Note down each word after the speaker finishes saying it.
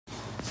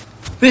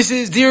This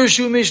is Dear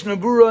Shu Mishnah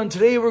Berurah, and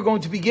today we're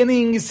going to be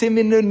beginning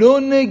Siman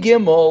Nun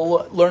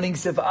Gimel, learning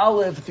Sif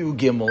Aleph through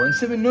Gimel. And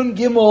Siman Nun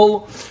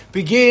Gimel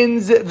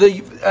begins,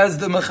 as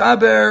the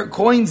Mechaber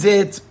coins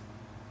it,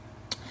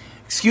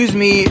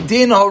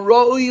 Din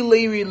Haroi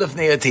Leiri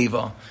Lefnei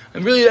Ateva.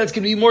 And really that's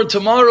going to be more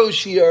tomorrow's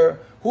Shir.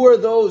 Who are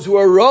those who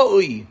are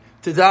Ra'oi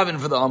to daven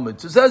for the Amud?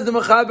 So says the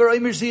Mechaber,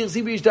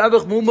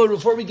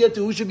 before we get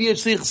to who should be a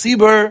Shlich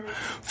Sibur,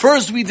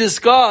 first we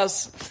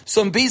discuss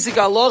some basic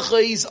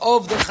halachas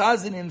of the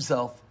Chazan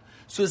himself.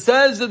 So it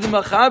says that the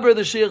Mechaber,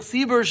 the Shlich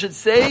Sibur, should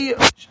say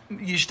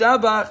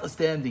Yishtabach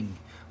standing.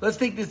 Let's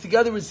take this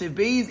together with Sif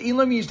Beis.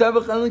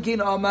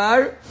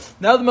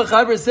 Now the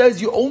Mechaber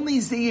says you only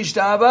say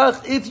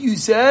Yishtabach if you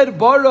said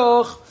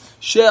Baruch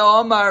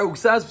She'amar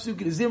Uksas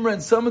Psukim Zimra,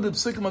 and some of the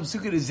Psukim of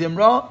Psukim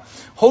Zimra,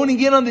 honing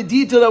in on the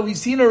detail that we've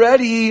seen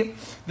already,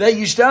 that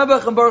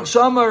Yishtabach and Baruch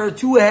Shamar are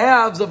two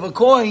halves of a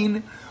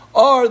coin,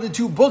 are the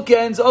two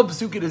bookends of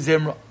Psukim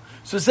Zimra.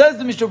 So says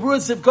the Mishnah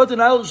Berurah Sivkot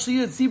and Al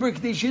Shiyat Sibur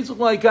K'dei Shitzuk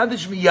Lai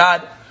Kaddish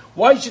Miyad.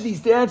 Why should he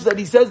stand so that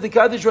he says the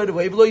Kaddish right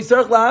away? And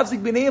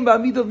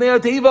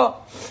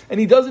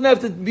he doesn't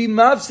have to be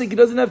mafsik, he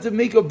doesn't have to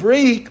make a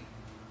break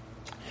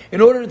in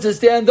order to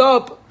stand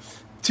up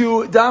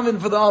to daven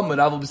for the Amud.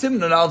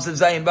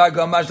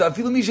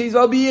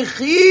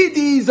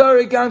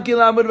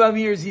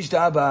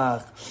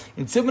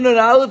 In Siman and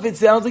Aleph, it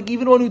sounds like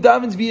even one who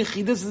davens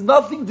biyachid, this has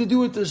nothing to do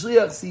with the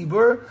Shliach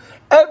Sibur.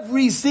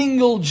 Every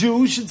single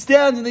Jew should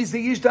stand and they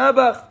say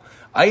Yishtabach.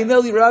 So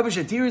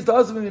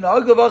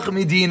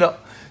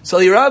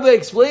the Rabbi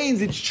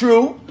explains it's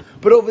true,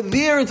 but over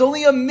there it's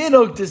only a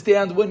minhag to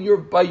stand when you're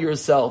by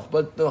yourself.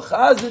 But the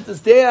chazan to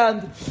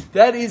stand,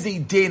 that is a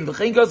din. So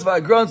too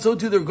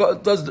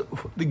does the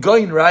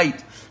goyin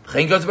right.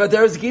 And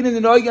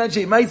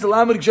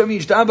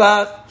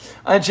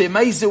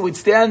Shemaisa would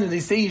stand and they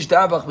say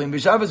Yishtabach.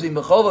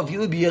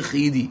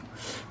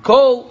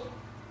 Kol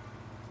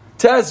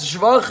Tes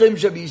Shvachim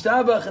Shabi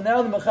Yishtabach. And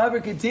now the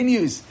Mechaber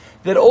continues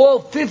that all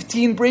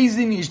 15 praises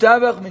in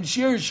Yishtabach min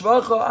Shir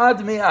Shvacha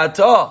ad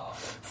Me'ata,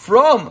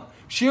 from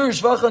Shir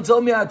Shvacha until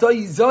Me'ata,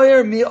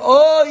 Yizayer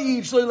Me'oyiv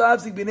Shloi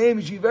Lafsik B'nei.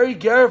 You should be very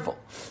careful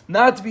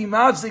not to be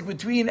mafsik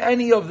between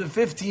any of the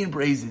 15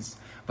 praises.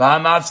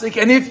 V'hamafsik,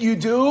 and if you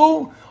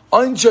do,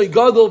 Anshay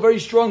Gadol, very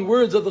strong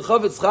words of the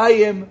Chavetz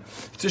Chaim,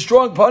 it's a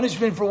strong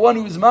punishment for one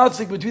who is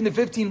mafsik between the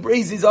 15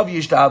 praises of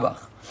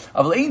Yishtabach.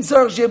 It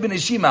says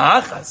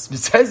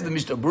the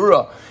Mishnah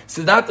Berurah,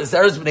 so not the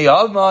Saras B'nei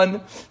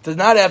Avman, does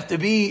not have to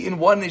be in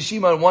one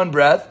neshima in one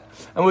breath.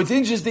 And what's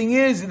interesting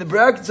is, in the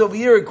brackets over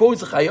here, it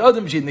quotes the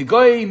Chayadim, Shin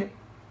Negoyin,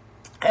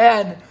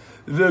 and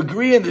the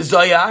Gri and the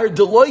Zayar,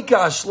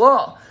 Deloika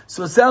Ashla.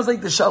 So it sounds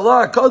like the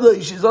Shalah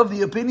Kadosh is of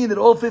the opinion that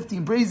all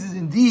 15 praises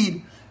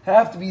indeed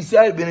have to be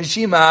said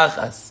B'neshima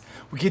Achas.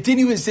 We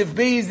continue with Sif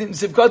Beis, and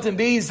Sifkat and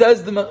Beis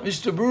says the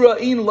Mishnah Berurah,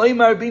 in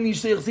Loimar bin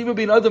Yishtech Sibur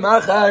bin Adam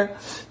Achar,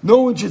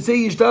 no one should say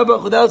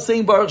Yishtabach without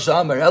saying Baruch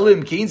Shamar.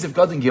 Elim Kein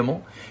Sifkat and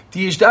Gimel.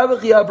 The Yishtabach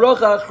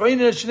Yabracha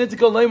Achrayna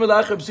Shenitikal Loimar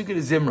Lachar Psukim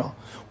Zimra.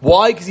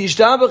 Why? Because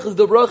Yishtabach is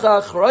the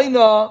Bracha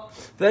Achrayna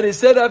that is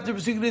said after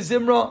Psukim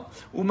Zimra.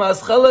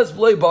 Umascheles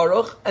V'loi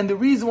Baruch. And the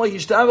reason why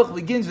Yishtabach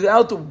begins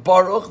without the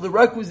Baruch, the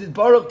requisite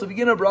Baruch to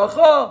begin a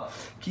Bracha,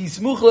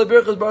 because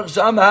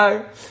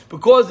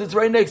it's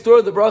right next door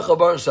to the bracha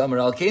Baruch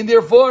Shamar. Al Kain,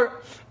 therefore,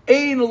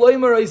 you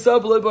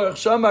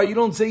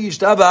don't say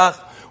Yishtabach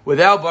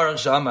without Baruch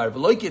Shamar.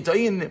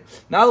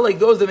 Not like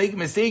those that make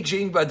mistakes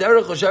down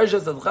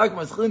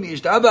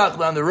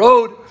the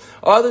road.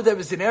 Other type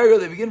of scenario,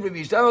 they begin from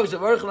Yishtabach.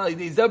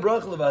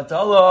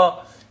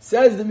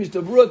 Says the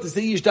Mishnah Berurah, to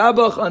say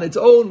Yishtabach on its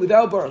own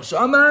without Baruch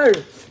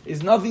Shamar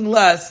is nothing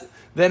less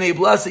than a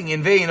blessing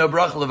in vain of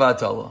bracha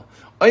levatala.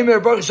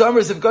 Therefore,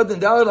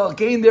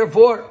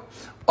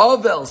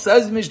 Avel,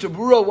 says Mishnah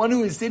Berurah, one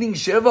who is sitting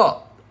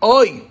Shiva,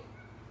 Oy,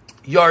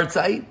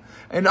 Yartzeit,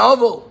 and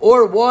Avel,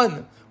 or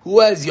one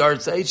who has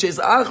Yartzeit, Shes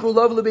Achru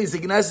Lav LeBeis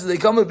Knesset, they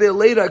come a bit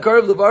later,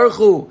 Akarv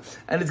LeBaruchu,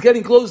 and it's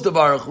getting close to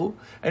Baruchu,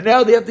 and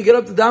now they have to get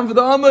up to Dam for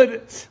the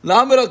Amud.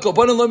 Lamed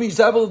HaKopanim Lo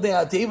Yishtabach L'Bnei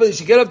Ateva, they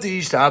should get up to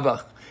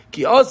Yishtabach.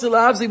 Ki also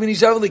la'afsik ben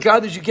Yishtabach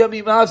l'Kaddish, you can't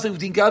be ma'afsik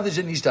between Kaddish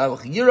and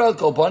Yishtabach. Yira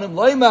Kopanim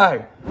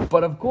Loimar.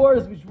 But of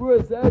course,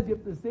 Mishmura says you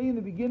have to say in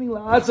the beginning,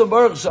 La'atzam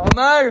Baruch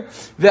Shamar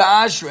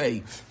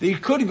ve'ashrei. They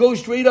could go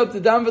straight up to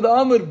Dam for the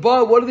Amud,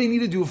 but what do they need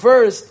to do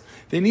first?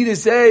 They need to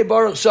say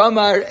Baruch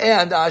Shamar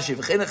and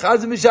Ashrei.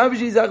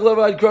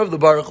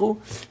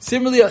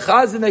 Similarly, a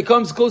chazan that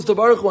comes close to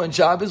Baruch on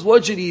Shabbos,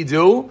 what should he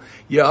do?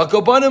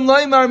 Yakobanim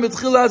Laimar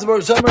mitchilas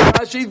Baruch Shamar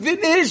Ashrei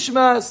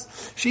v'nishmas.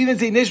 She even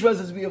say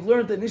nishmas, as we have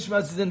learned that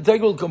nishmas is an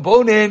integral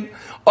component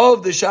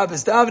of the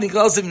Shabbos davening.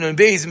 Klasim Nun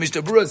Beis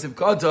Mishnah Berurah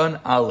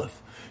Sivkatan Aleph.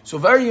 So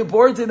very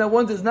important that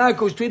one does not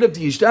go straight up to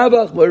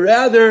Yishtabach, but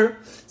rather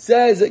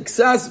says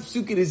Ksas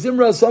Psukim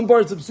Zimra, some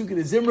parts of Psukim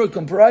Zimra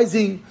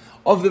comprising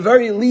of the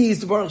very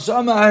least Baruch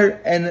Shamar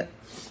and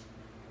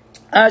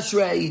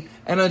Ashrei,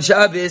 and on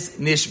Shabbos,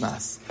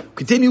 Nishmas.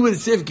 Continue with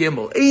Sif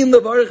Gimel. Ein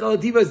levarich al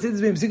ativa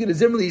tzitzis b'msukin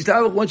azimra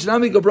liyishtabach. One should not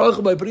make a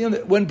bracha by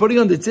when putting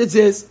on the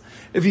tzitzis,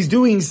 if he's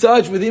doing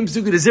such with him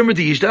sukin azimra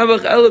to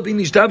yishtabach, ela bin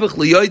yishtabach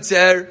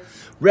liyoytzer.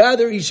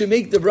 Rather, he should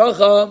make the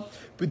bracha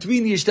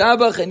between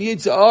Yishtabach and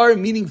Yitzhar,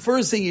 meaning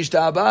first say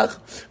Yishtabach,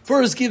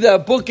 first give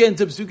that bookend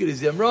to Psukim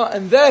Zimra,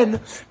 and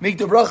then make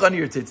the bracha on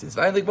your tzitzis.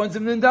 Finally, once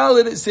in the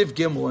Dalit, it's Sif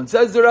Gimel, and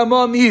says the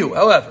Ramah Mihu.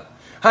 However,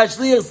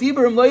 Hashliach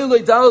Sibur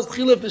Mlayulay Talis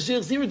Tchilaf, the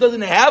Sheikh Sibur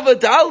doesn't have a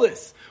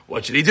talis.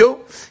 What should he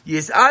do?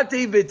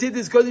 Yisate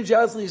v'tzitzis kodim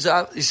she'asli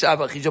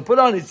Yishtabach. He should put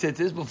on his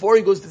tzitzis before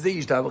he goes to say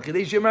Yishtabach.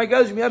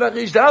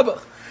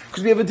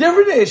 Because we have a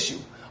different issue.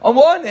 On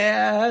one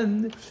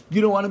hand, you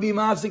don't want to be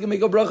mafsik and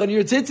make a bracha on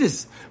your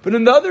tzitzis. But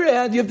on the other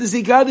hand, you have to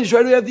say Kaddish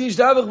right away after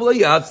Yishtabach below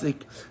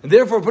Yafsik. And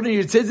therefore put on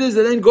your tzitzis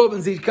and then go up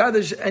and say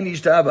Kaddish and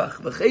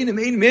Yishtabach.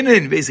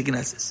 Basic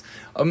Knesses.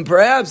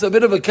 Perhaps a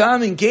bit of a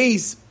common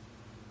case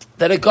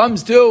that it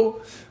comes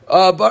to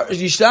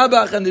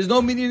Yishtabach and there's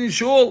no minyan in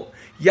shul.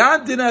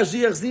 Yamtin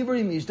HaShiach Sibur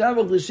in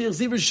Yishtabach, the Shiach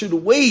Sibur should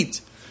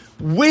wait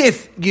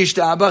with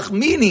Yishtabach,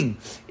 meaning,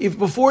 if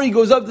before he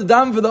goes up the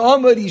dam for the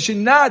Amud, he should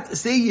not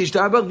say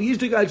Yishtabach, he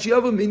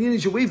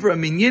should wait for a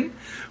minyan,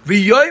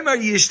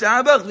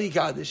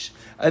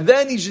 and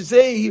then he should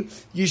say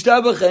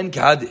Yishtabach and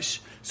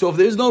Kaddish. So if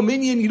there's no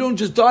minyan, you don't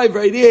just dive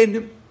right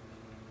in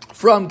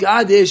from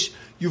Kaddish,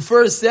 you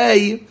first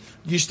say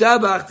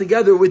Yishtabach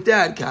together with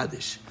that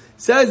Kaddish.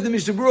 Says the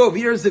Mishnah Berurah over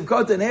here,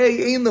 Sivkot and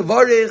hey, ein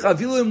levarech,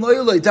 afilu im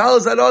loyolay,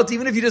 talis adot,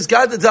 even if you just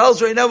got the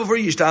talis right now before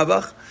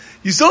Yishtabach,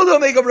 you still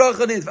don't make a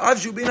bracha on it.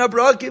 Avshu bin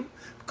abrakim.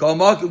 Kol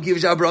makom kiv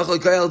shabracha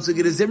kayal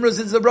psukim zimra,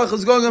 since the bracha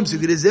is going on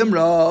psukim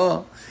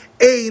zimra.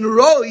 Ein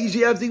roi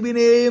sheyavtik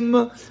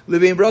binim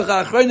lebein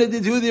bracha achrayna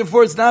did too.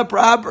 Therefore, it's not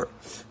proper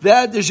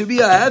that there should be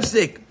a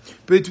hefsek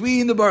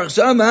between the Baruch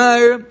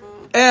Shamar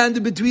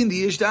and between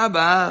the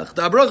Yishtabach.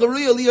 The bracha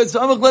really is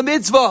samach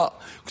lemitzvah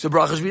because the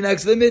bracha should be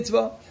next to the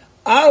mitzvah.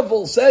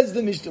 Avol says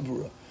the Mishnah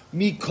Berurah.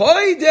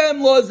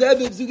 Mikoidem lo zeb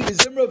psukim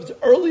zimra. If it's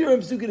earlier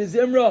in psukim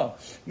zimra,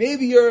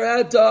 maybe you're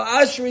at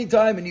Ashrei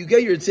time and you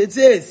get your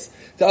tzitzis.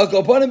 Tal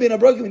kopanim bin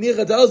abrakim and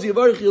nicha talis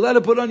v'yavarich. You're allowed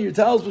to put on your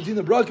towels between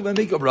the brakim and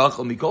make a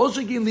bracha. Mikol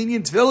shekim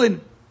lenient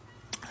tefillin.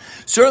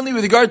 Certainly,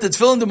 with regard to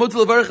tefillin, the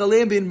mutal avarich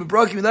aleim bin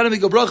brakim, you're allowed to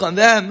make a bracha on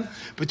them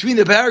between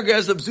the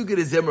paragraphs of psukim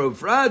zimra.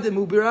 Frad and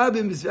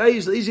mubirabim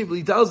misvayish leishim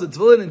b'litalis the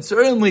tefillin, and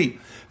certainly,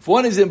 if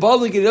one is in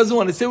public and he doesn't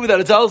want to sit without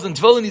a talis and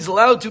tefillin, he's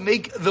allowed to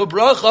make the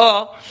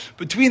bracha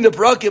between the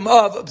brakim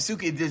of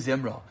Psukei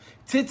Zimra.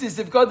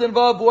 Tzitzis, Sivkot and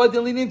Vav, Vuad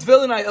and Linin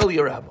tefillin, I El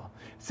Yerabba.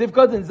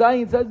 Sivkot and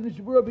Zayin says,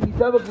 Mishabura ben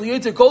Yitabach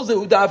Liyoter Kolze,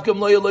 Hu Davkam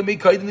Lo Yoloi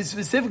Meikaidim,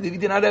 specifically, if he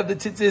did not have the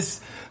tzitzis,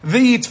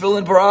 the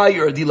tefillin parai,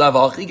 or the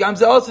lavach,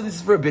 Gamza also, this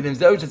is forbidden.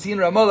 Zeh, which Tzin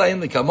Ramah,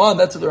 Layin, come on,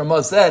 that's what the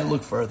Ramah said,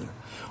 look further.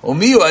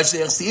 Omiyu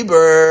Ashleich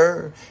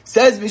Sibur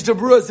says Mishnah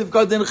Berurah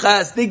Sivkot and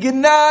Chas they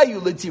gena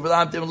you l'tzibur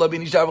lamtem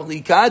labin yishavach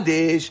li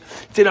kaddish.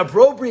 It's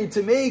inappropriate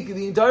to make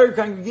the entire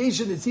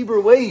congregation the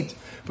tzibur wait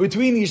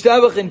between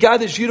Yishtabach and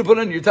Kaddish you to put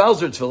on your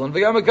towels or tefillin.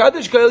 V'gam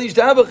Kaddish kayel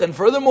Yishtabach, and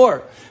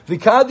furthermore the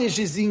Kaddish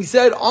is being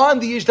said on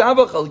the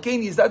Yishtabach.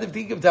 Alkein yizativ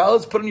tik of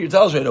towels, put on your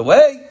towels right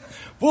away.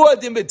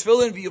 And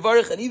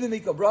even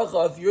make a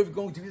bracha if you're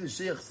going to be the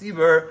Sheikh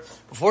Sibur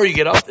before you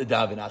get up to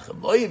daven.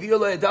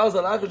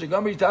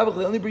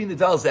 They only bring the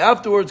towels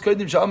afterwards.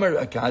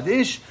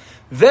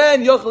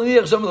 Then you're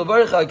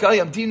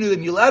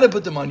allowed to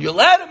put them on. You're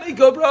allowed to make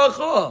a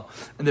bracha,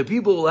 and the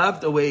people will have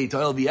to wait.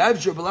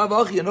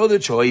 Another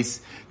choice.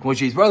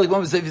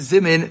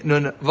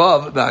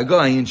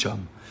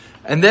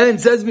 And then it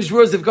says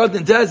Mishmur of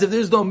Katan Taz, if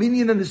there's no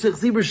minyan, then the Sheikh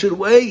Sibur should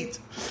wait.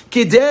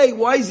 Kidei,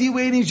 why is he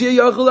waiting? So that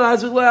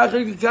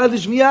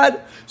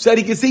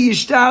he can say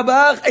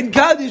Yishtabach and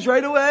Kaddish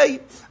right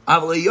away.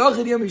 But a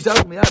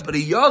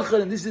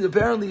Yachid, and this is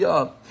apparently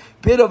a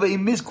bit of a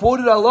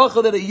misquoted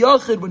halacha, that a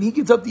Yachid, when he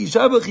gets up to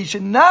Yishtabach, he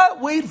should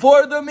not wait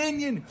for the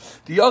minyan.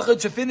 The Yachid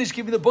should finish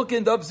giving the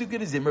bookend of Psukei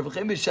Zimra.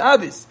 V'chem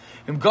b'Shabbos.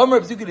 Im gomer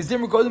Psukei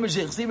Zimra, kodem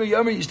Sheikh Sibur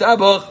yomer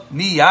Yishtabach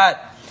miyad.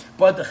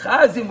 But the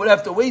Chazim would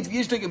have to wait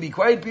Yishtabach and be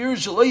quiet.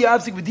 Pirush shelo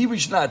yafsik v'dibur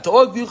should not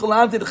talk.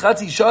 V'yuchalam the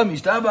Chatzi Sham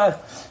Yishtabach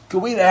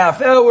could wait a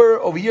half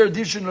hour. Over here,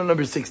 additional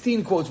number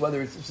 16 quotes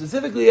whether it's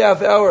specifically a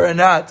half hour or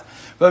not.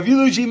 But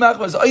even if it's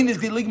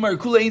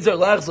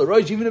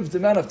a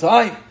amount of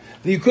time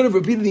that you could have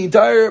repeated the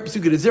entire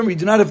Psukei Zimra, you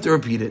do not have to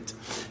repeat it.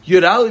 Then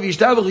you say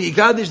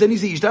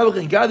Yishtabach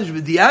and Kaddish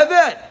with the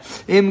Avet.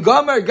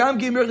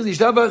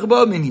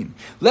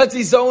 Let's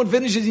say someone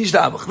finishes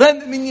Yishtabach. Then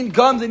the minyan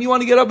comes and you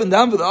want to get up and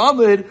down for the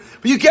Amud,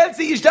 but you can't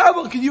say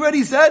Yishtabach because you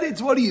already said it.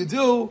 So what do you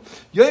do?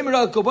 Say 3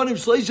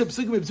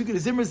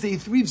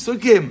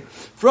 psukim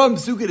from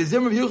Psukei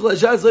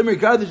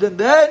Zimra, and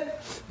then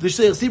the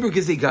Sheikh Sibur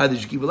can say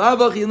Kaddish.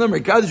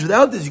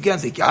 Without this, you can't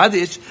say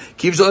Kaddish.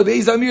 Because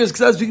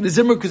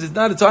it's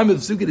not a time of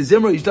Psukei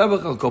Zimra,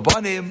 Yishtabach al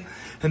Kopanim.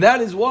 And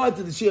that is what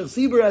the Sheikh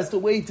Sibur has to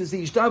wait to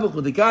say Yishtabach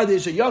with the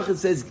Kaddish. A Yachid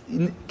says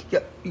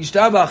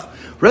Yishtabach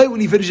right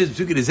when he finishes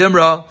Psukei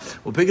Zimra.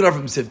 We'll pick it up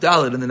from Sif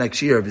Dalet in the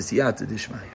next year of Siyata Dishmaya.